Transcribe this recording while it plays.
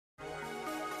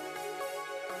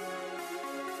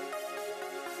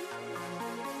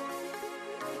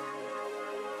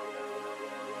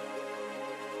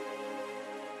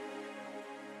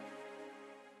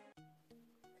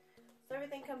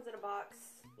everything comes in a box,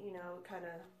 you know, kind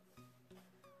of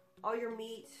all your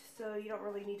meat, so you don't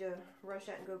really need to rush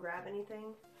out and go grab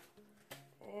anything.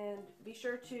 And be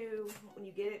sure to, when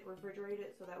you get it, refrigerate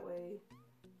it so that way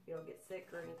you don't get sick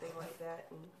or anything like that.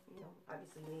 And, you know,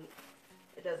 obviously meat,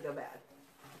 it does go bad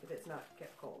if it's not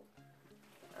kept cold.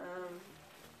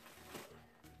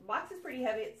 Box is pretty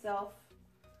heavy itself.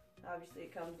 Obviously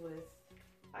it comes with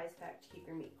ice pack to keep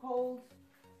your meat cold.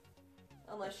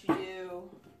 Unless you do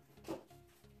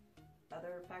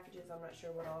other packages, I'm not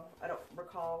sure what all, I don't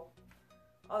recall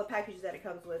all the packages that it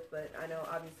comes with, but I know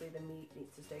obviously the meat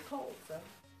needs to stay cold, so.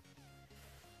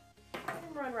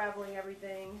 We're unraveling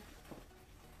everything.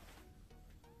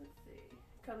 Let's see.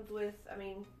 Comes with, I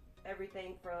mean,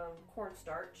 everything from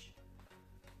cornstarch,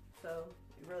 so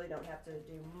you really don't have to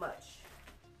do much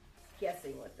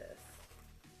guessing with this.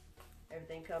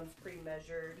 Everything comes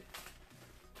pre-measured.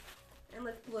 And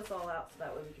let's pull this all out so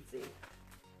that way we can see.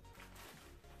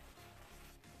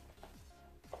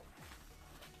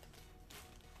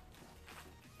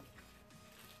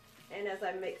 And as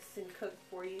I mix and cook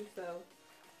for you, so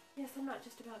yes, I'm not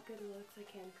just about good looks, I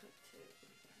can cook too,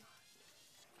 believe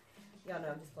it or not. Y'all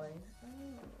know I'm just playing. Oh.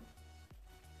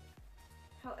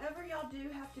 However, y'all do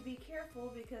have to be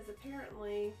careful because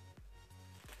apparently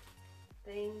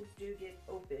things do get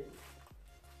opened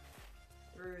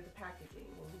through the packaging.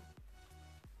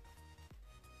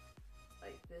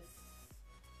 Like this,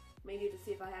 may need to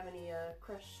see if I have any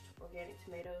crushed organic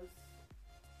tomatoes.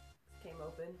 This came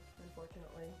open,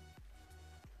 unfortunately.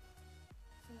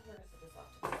 So we're gonna set this off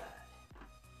to the side.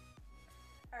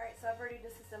 Alright, so I've already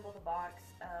disassembled the box.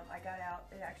 I got out,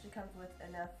 it actually comes with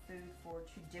enough food for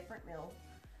 2 different meals.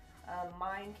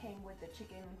 Mine came with the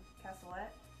chicken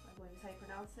cassolette, I believe is how you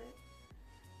pronounce it,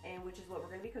 and which is what we're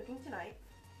going to be cooking tonight.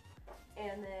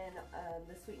 And then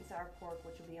the sweet and sour pork,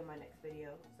 which will be in my next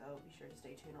video, so be sure to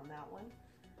stay tuned on that one.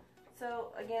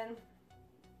 So again,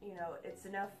 you know, it's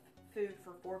enough food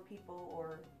for 4 people,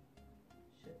 or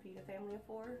should feed a family of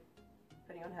 4,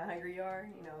 depending on how hungry you are.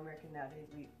 You know, American nowadays,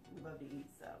 we love to eat,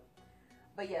 so.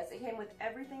 But yes, it came with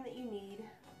everything that you need,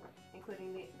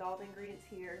 including all the ingredients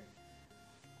here.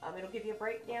 It'll give you a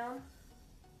breakdown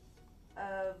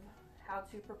of how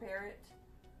to prepare it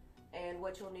and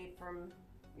what you'll need from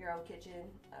your own kitchen.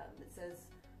 It says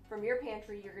from your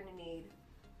pantry you're going to need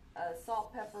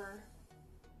salt, pepper,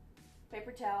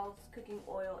 paper towels, cooking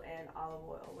oil, and olive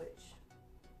oil, which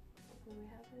hopefully we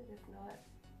have it. If not,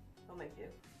 I'll make do.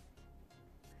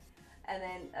 And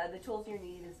then the tools you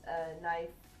need is a knife,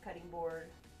 cutting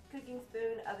board, cooking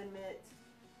spoon, oven mitt,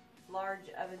 large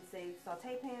oven-safe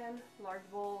saute pan, large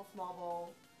bowl, small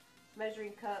bowl,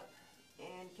 measuring cup,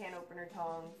 and can opener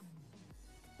tongs,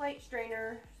 plate,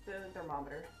 strainer, spoon,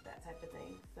 thermometer, that type of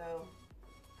thing. So,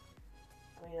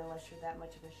 I mean, unless you're that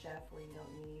much of a chef where you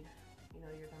don't need, you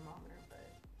know, your thermometer, but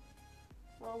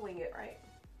we'll wing it, right?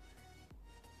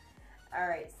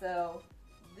 Alright, so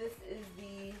this is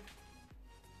the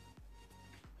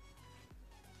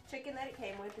chicken that it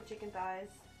came with, the chicken thighs.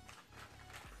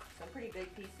 Some pretty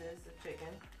big pieces of chicken,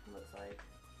 it looks like.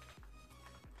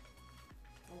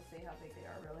 We'll see how big they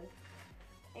are, really.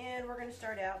 And we're going to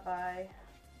start out by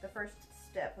the first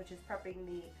step, which is prepping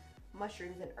the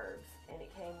mushrooms and herbs. And it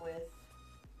came with,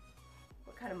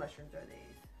 what kind of mushrooms are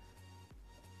these?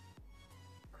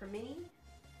 Cremini?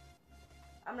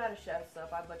 I'm not a chef, so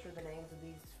if I butcher the names of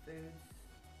these foods,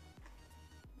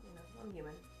 you know, I'm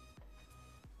human.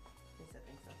 At least I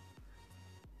think so.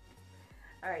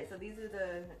 Alright, so these are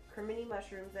the cremini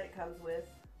mushrooms that it comes with.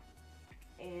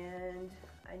 And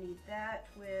I need that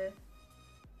with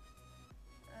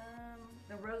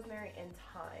the rosemary and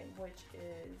thyme, which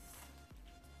is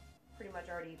pretty much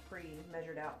already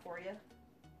pre-measured out for you.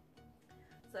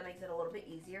 So that makes it a little bit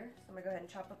easier. So I'm going to go ahead and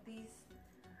chop up these.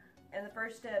 And the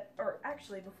first step, or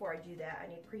actually before I do that, I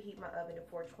need to preheat my oven to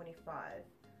 425.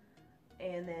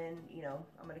 And then, you know,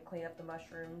 I'm going to clean up the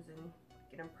mushrooms and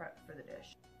get them prepped for the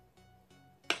dish.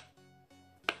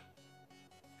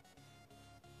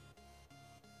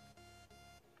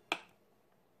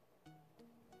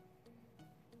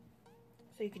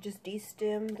 So you could just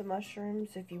de-stem the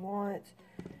mushrooms if you want.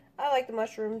 I like the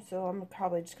mushrooms, so I'm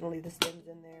probably just going to leave the stems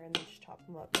in there and then just chop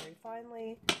them up very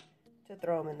finely to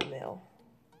throw them in the mill.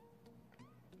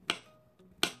 Let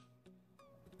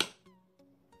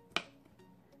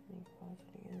me pause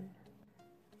it again.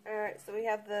 Alright, so we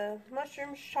have the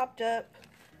mushrooms chopped up.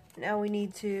 Now we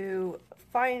need to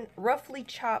roughly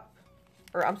chop,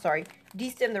 or I'm sorry,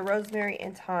 de-stem the rosemary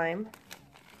and thyme,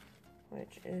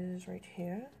 which is right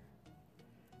here.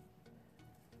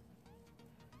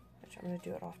 I'm going to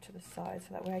do it off to the side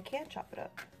so that way I can chop it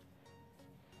up.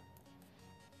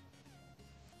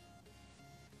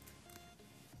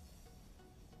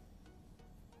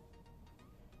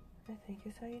 I think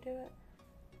is how you do it.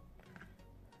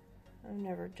 I've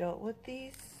never dealt with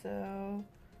these, so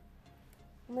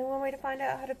only one way to find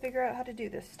out how to figure out how to do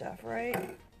this stuff,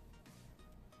 right?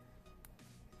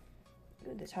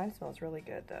 Ooh, the thyme smells really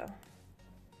good though.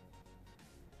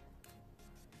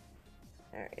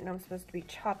 Alright, and I'm supposed to be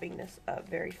chopping this up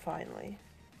very finely.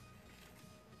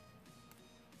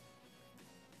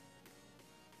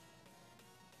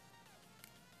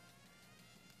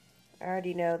 I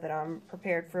already know that I'm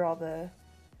prepared for all the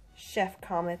chef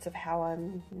comments of how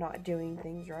I'm not doing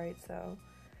things right, so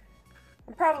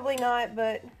I'm probably not,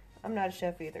 but I'm not a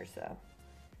chef either, so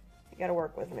you gotta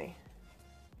work with me.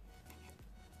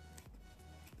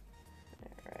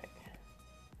 Alright.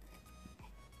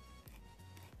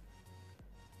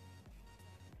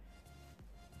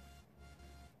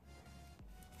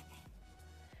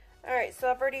 Alright, so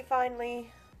I've already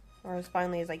finally, or as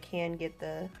finally as I can, get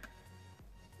the,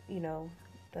 you know,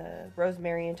 the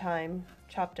rosemary and thyme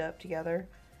chopped up together.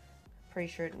 Pretty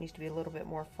sure it needs to be a little bit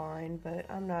more fine, but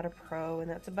I'm not a pro,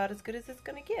 and that's about as good as it's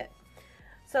gonna get.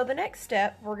 So the next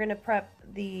step, we're gonna prep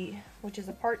the, which is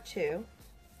a part 2,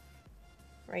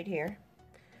 right here.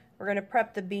 We're gonna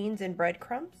prep the beans and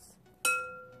breadcrumbs,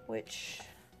 so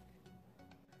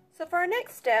for our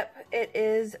next step, it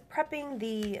is prepping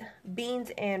the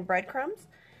beans and breadcrumbs,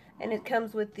 and it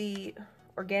comes with the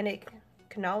organic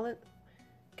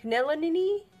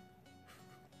cannellini.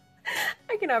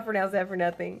 I cannot pronounce that for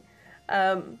nothing.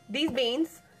 These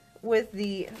beans with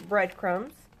the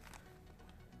breadcrumbs,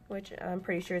 which I'm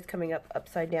pretty sure is coming up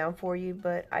upside down for you,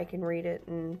 but I can read it,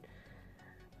 and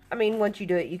I mean, once you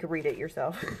do it, you can read it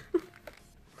yourself.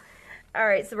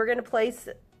 Alright, so we're going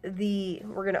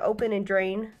to open and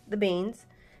drain the beans,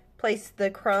 place the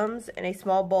crumbs in a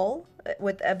small bowl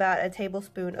with about a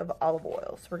tablespoon of olive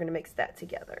oil. So we're going to mix that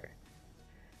together.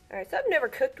 Alright, so I've never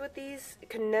cooked with these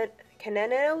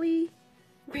cannellini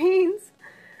beans,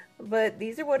 but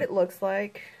these are what it looks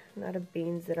like. Not of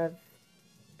beans that I'm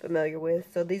familiar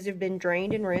with. So these have been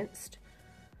drained and rinsed.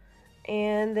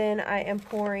 And then I am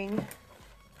pouring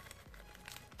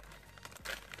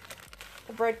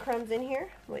the breadcrumbs in here.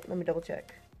 Wait, let me double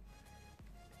check.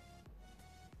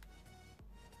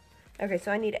 Okay,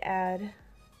 so I need to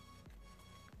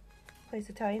place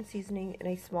Italian seasoning in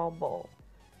a small bowl.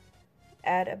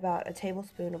 Add about a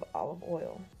tablespoon of olive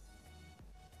oil.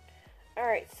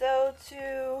 Alright, so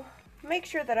to make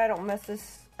sure that I don't mess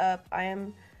this up,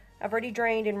 I've already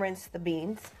drained and rinsed the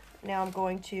beans. Now I'm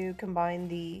going to combine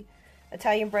the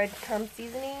Italian breadcrumb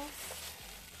seasonings.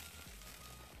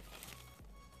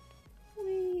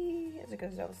 As it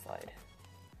goes down the slide.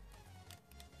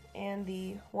 And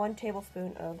the 1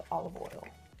 tablespoon of olive oil.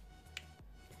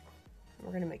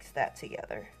 We're going to mix that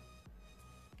together.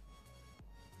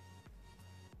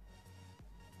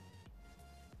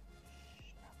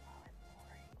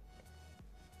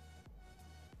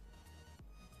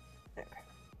 Okay.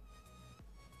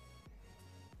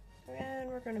 And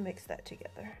we're going to mix that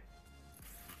together.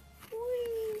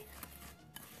 Whee!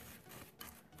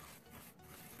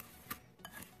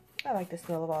 I like the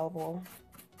smell of olive oil.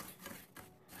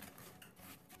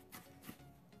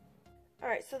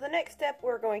 Alright, so the next step,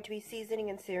 we're going to be seasoning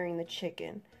and searing the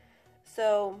chicken.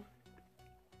 So,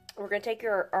 we're going to take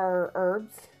our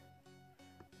herbs,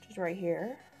 which is right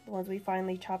here, the ones we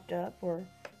finally chopped up, or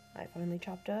I finally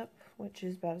chopped up, which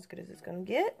is about as good as it's going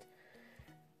to get.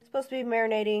 It's supposed to be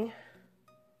marinating,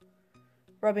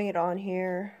 rubbing it on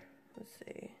here, let's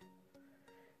see,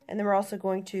 and then we're also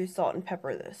going to salt and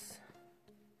pepper this.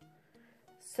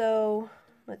 So,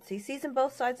 let's see, season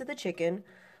both sides of the chicken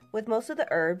with most of the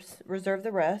herbs, reserve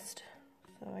the rest.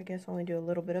 So I guess only do a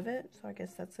little bit of it, so I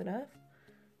guess that's enough.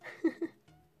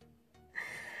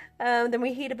 Then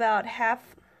we heat about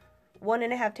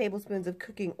 1.5 tablespoons of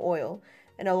cooking oil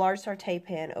in a large sauté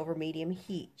pan over medium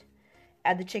heat.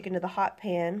 Add the chicken to the hot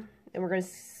pan, and we're going to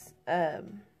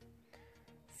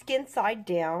skin side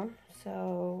down.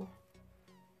 So,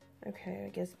 okay, I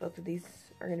guess both of these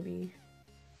are going to be,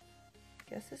 I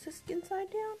guess this is skin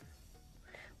side down?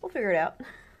 We'll figure it out.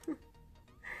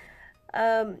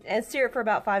 And sear it for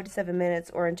about 5 to 7 minutes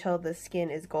or until the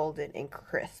skin is golden and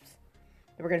crisps.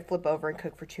 Then we're going to flip over and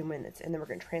cook for 2 minutes, and then we're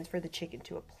going to transfer the chicken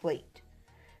to a plate.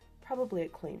 Probably a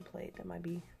clean plate. That might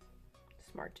be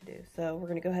smart to do. So we're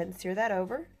going to go ahead and sear that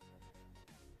over.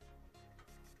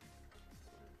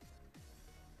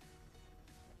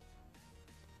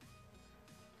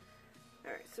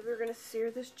 Alright, so we're going to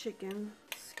sear this chicken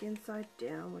skin side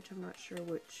down, which I'm not sure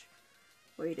which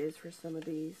way it is for some of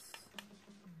these.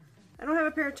 I don't have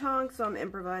a pair of tongs, so I'm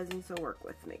improvising, so work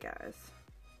with me, guys.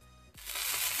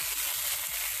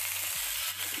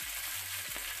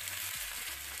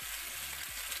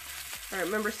 Alright,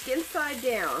 remember, skin side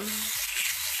down.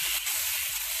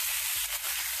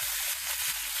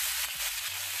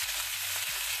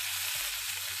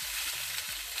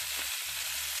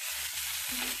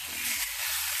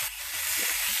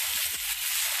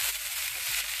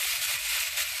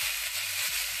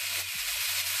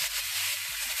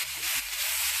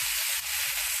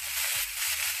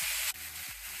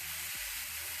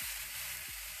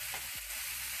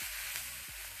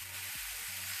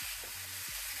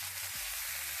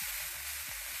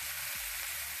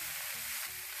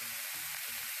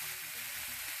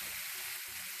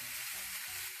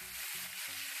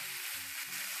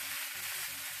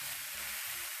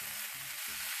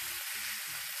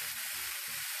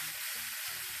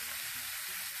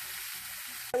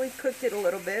 We've cooked it a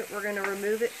little bit. We're going to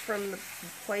remove it from the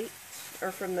plate,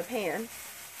 or from the pan,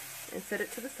 and set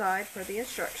it to the side for the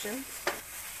instructions.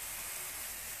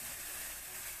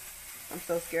 I'm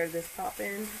so scared of this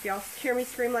popping. If y'all hear me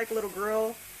scream like a little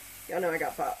girl, y'all know I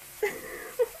got popped.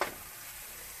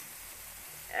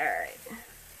 Alright.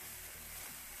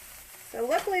 So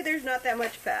luckily there's not that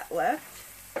much fat left.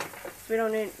 So we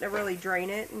don't need to really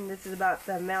drain it. And this is about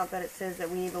the amount that it says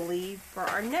that we need to leave for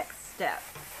our next step,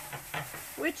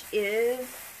 which is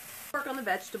work on the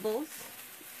vegetables.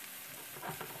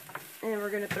 And we're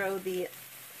going to throw the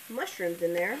mushrooms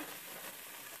in there.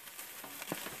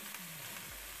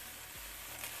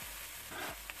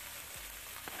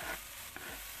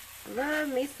 Love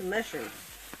me some mushrooms.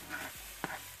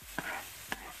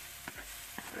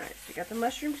 Alright, so we got the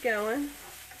mushrooms going.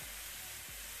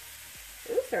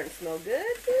 Ooh, starting to smell good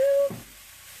too.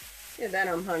 Yeah, that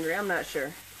I'm hungry, I'm not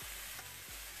sure.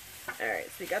 Alright,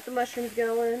 so we got the mushrooms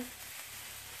going.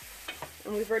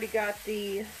 And we've already got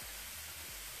the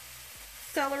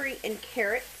celery and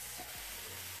carrots.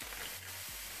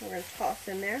 We're going to toss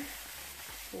in there.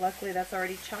 Luckily that's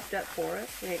already chopped up for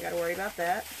us. We ain't got to worry about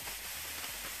that.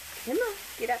 Come on,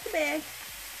 get out the bag.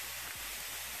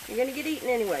 You're going to get eaten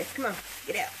anyways. Come on,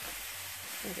 get out.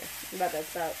 Okay,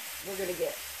 that's about we're going to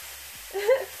get.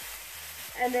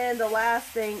 And then the last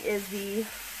thing is the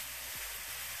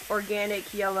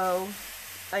organic yellow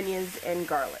onions and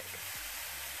garlic.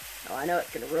 Oh, I know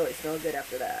it's going to really smell good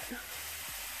after that.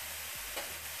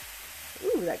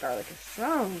 Ooh, that garlic is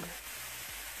strong.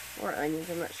 Or onions,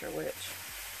 I'm not sure which.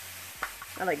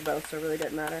 I like both, so it really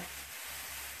doesn't matter.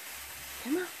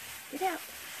 Come on, get out.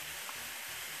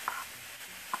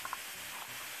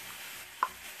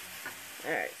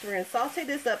 Alright, so we're going to saute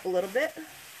this up a little bit.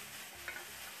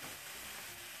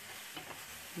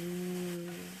 So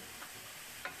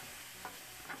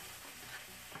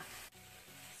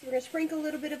we're going to sprinkle a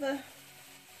little bit of a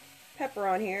pepper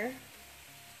on here.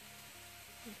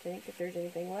 I think if there's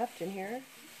anything left in here.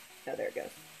 Oh, there it goes.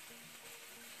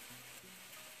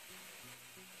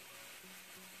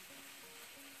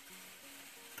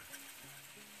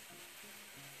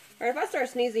 Alright, if I start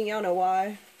sneezing, y'all know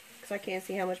why. Because I can't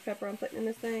see how much pepper I'm putting in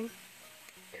this thing.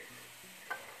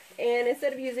 And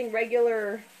instead of using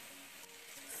regular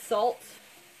salt,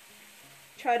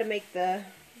 try to make the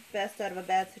best out of a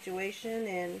bad situation.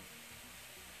 And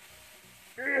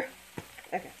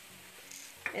okay.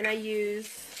 And I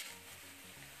use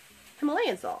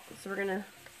Himalayan salt. So we're gonna,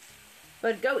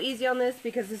 but go easy on this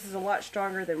because this is a lot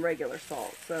stronger than regular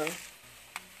salt. So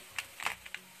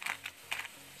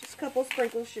just a couple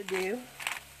sprinkles should do.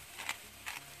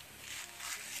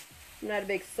 I'm not a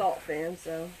big salt fan,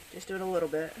 so just do it a little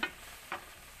bit.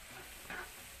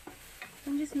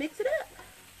 And just mix it up.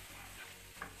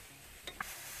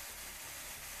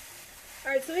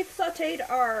 Alright, so we've sauteed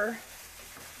our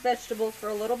vegetables for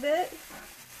a little bit.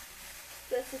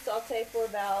 This is saute for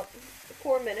about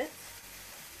 4 minutes.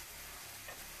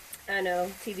 I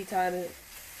know, TV time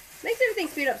makes everything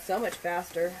speed up so much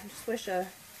faster. I just wish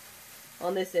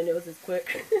on this end it was as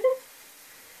quick.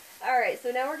 Alright, so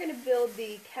now we're going to build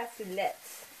the cassoulet,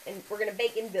 and we're going to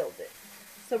bake and build it.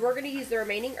 So we're going to use the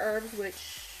remaining herbs,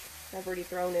 which I've already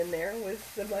thrown in there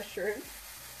with the mushrooms.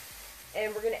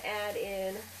 And we're going to add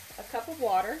in a cup of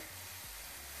water.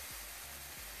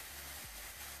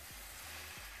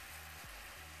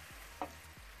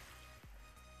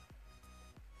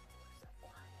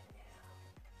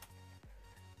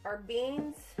 Our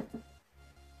beans.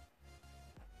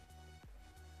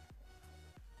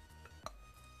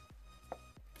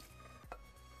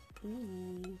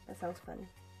 That sounds funny.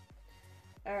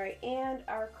 Alright, and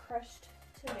our crushed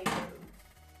tomato.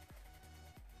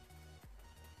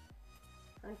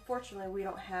 Unfortunately, we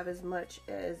don't have as much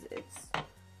as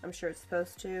I'm sure it's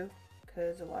supposed to,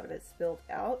 because a lot of it's spilled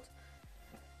out.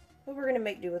 But we're going to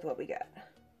make do with what we got.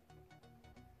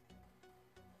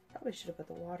 Probably should have put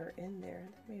the water in there.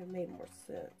 That may have made more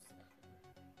sense.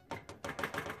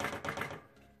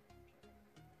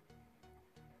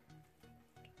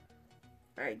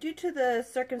 Alright, due to the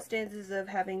circumstances of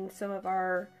having some of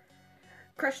our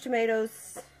crushed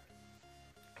tomatoes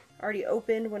already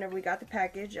opened whenever we got the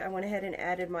package, I went ahead and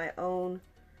added my own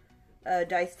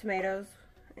diced tomatoes.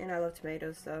 And I love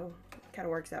tomatoes, so it kind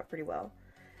of works out pretty well.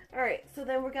 Alright, so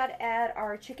then we're going to add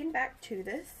our chicken back to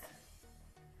this.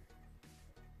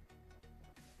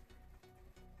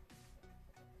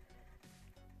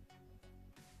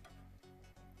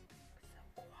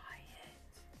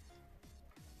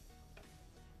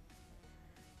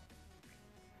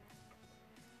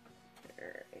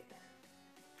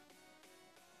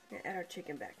 Add our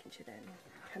chicken back into that and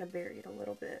kind of bury it a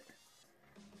little bit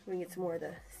so we can get some more of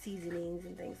the seasonings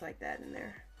and things like that in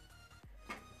there.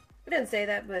 It doesn't say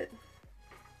that, but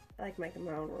I like making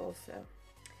my own rules, so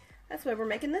that's why we're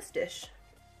making this dish.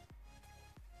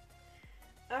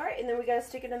 Alright, and then we gotta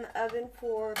stick it in the oven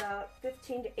for about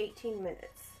 15 to 18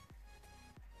 minutes.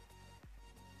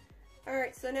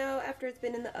 Alright, so now after it's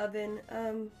been in the oven,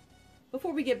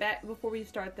 before we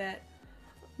start that,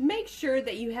 make sure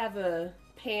that you have a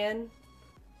pan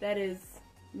that is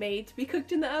made to be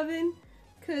cooked in the oven,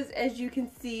 because as you can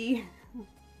see,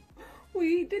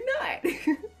 we did not.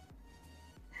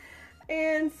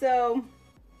 And so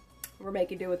we're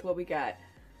making do with what we got.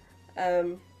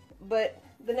 But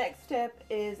the next step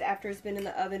is, after it's been in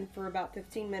the oven for about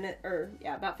 15 minutes,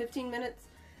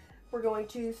 we're going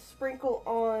to sprinkle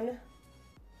on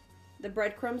the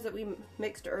breadcrumbs that we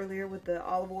mixed earlier with the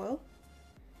olive oil.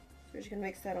 So we're just gonna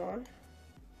mix that on.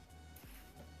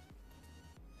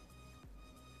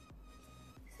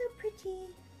 Pretty.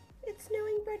 It's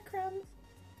snowing breadcrumbs.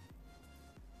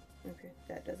 Okay,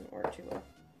 that doesn't work too well.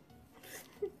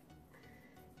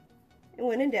 And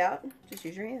when in doubt, just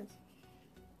use your hands.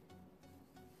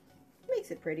 Makes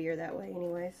it prettier that way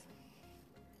anyways.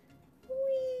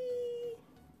 Whee!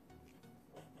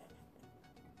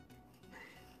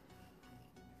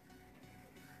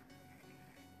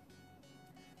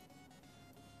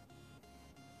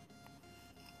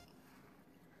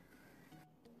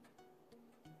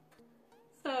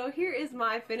 So here is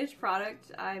my finished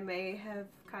product. I may have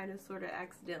kind of sort of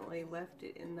accidentally left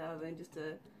it in the oven just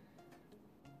a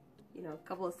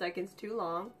couple of seconds too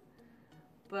long,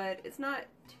 but it's not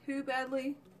too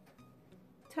badly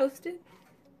toasted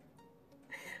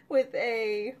with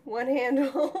a one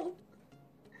handle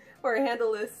or a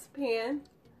handleless pan.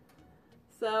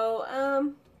 So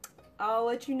I'll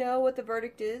let you know what the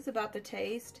verdict is about the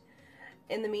taste.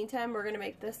 In the meantime, we're gonna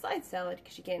make the side salad,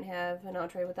 because you can't have an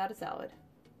entree without a salad.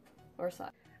 Or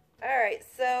side. Alright,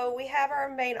 so we have our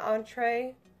main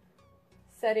entree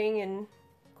setting and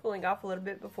cooling off a little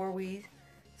bit before we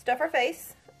stuff our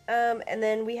face. And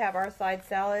then we have our side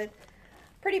salad.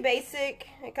 Pretty basic.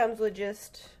 It comes with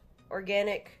just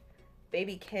organic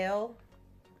baby kale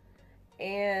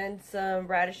and some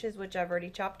radishes, which I've already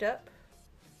chopped up.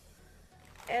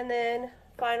 And then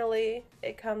finally,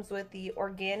 it comes with the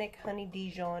organic honey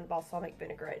Dijon balsamic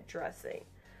vinaigrette dressing.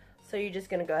 So you're just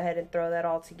going to go ahead and throw that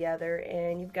all together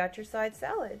and you've got your side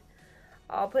salad.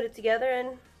 I'll put it together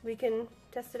and we can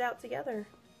test it out together.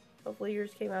 Hopefully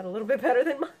yours came out a little bit better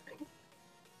than mine.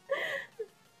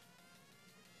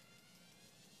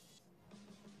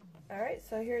 Alright,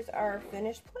 so here's our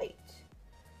finished plate.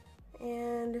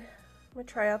 And I'm going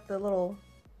to try out the little,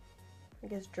 I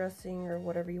guess, dressing or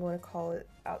whatever you want to call it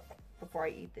out before I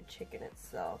eat the chicken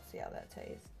itself. See how that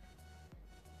tastes.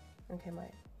 Okay,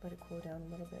 might let it cool down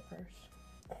a little bit first.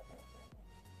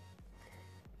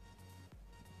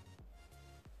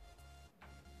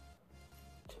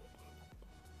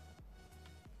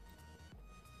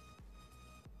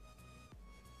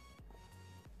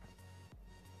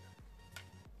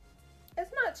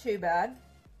 It's not too bad.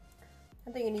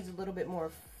 I think it needs a little bit more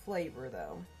flavor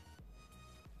though.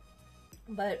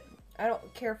 But I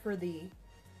don't care for the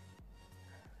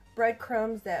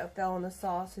breadcrumbs that fell in the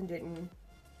sauce and didn't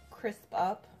crisp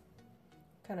up.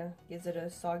 Kind of gives it a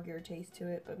soggier taste to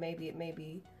it, but maybe it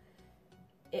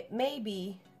may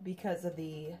be because of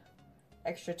the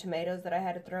extra tomatoes that I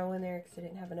had to throw in there because I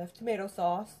didn't have enough tomato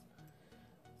sauce.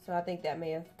 So I think that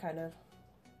may have kind of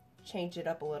changed it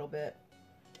up a little bit.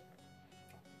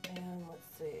 And let's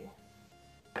see.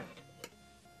 Let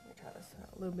me try this out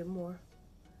a little bit more.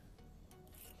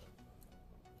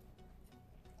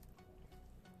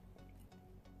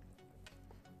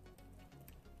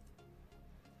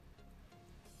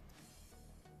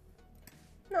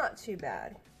 Not too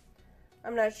bad.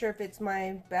 I'm not sure if it's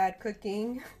my bad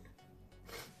cooking.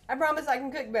 I promise I can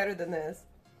cook better than this.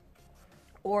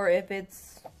 Or if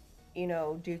it's,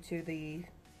 due to the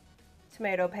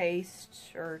tomato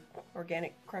paste or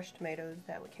organic crushed tomatoes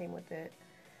that came with it.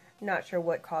 Not sure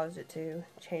what caused it to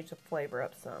change the flavor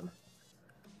up some.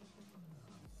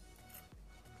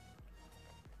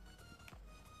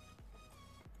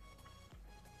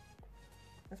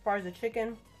 far as the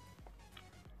chicken,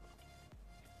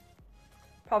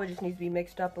 probably just needs to be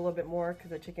mixed up a little bit more because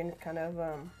the chicken is kind of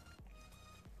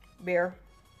bare.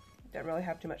 Doesn't really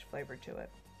have too much flavor to it.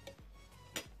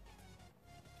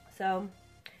 So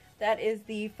that is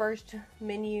the first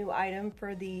menu item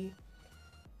for the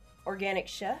organic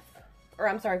chef, or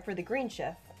I'm sorry, for the green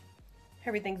chef.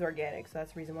 Everything's organic, so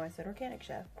that's the reason why I said organic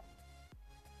chef.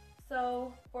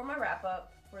 So for my wrap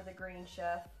up for the green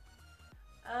chef,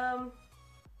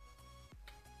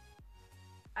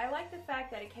 I like the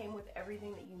fact that it came with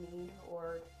everything that you need,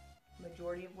 or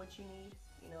majority of what you need,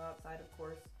 you know, outside of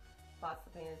course pots,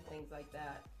 the pans, things like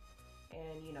that,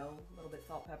 and you know, a little bit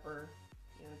salt, pepper,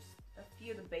 you know, just a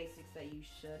few of the basics that you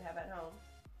should have at home.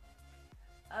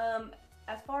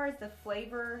 As far as the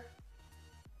flavor,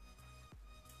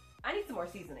 I need some more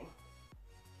seasoning.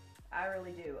 I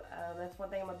really do. That's one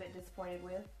thing I'm a bit disappointed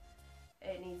with.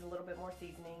 It needs a little bit more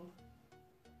seasoning.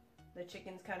 The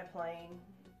chicken's kind of plain.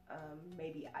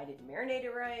 Maybe I didn't marinate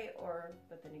it right,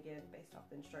 but then again, based off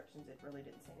the instructions, it really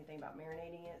didn't say anything about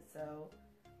marinating it, so.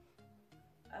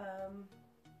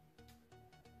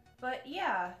 But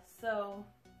yeah, so,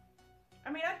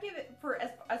 I mean, I'd give it, for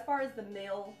as far as the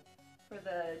meal for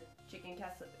the chicken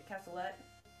cassoulet,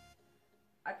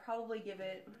 I'd probably give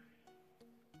it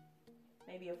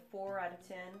maybe a 4 out of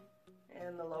 10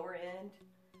 in the lower end.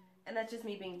 And that's just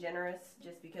me being generous,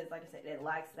 just because, like I said, it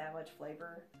lacks that much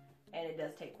flavor, and it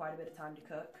does take quite a bit of time to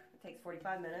cook. It takes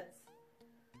 45 minutes.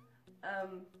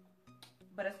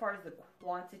 But as far as the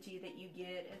quantity that you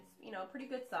get, it's, you know, pretty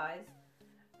good size.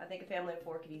 I think a family of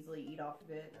 4 could easily eat off of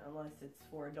it, unless it's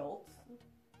for adults.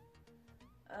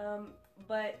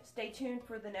 But stay tuned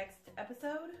for the next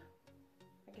episode.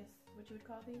 I guess what you would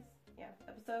call these? Yeah,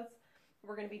 episodes.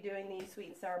 We're going to be doing the sweet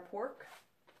and sour pork.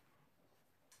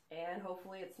 And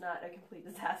hopefully it's not a complete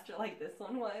disaster like this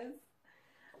one was.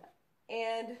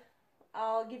 And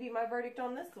I'll give you my verdict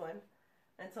on this one.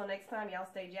 Until next time, y'all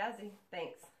stay jazzy.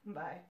 Thanks. Bye.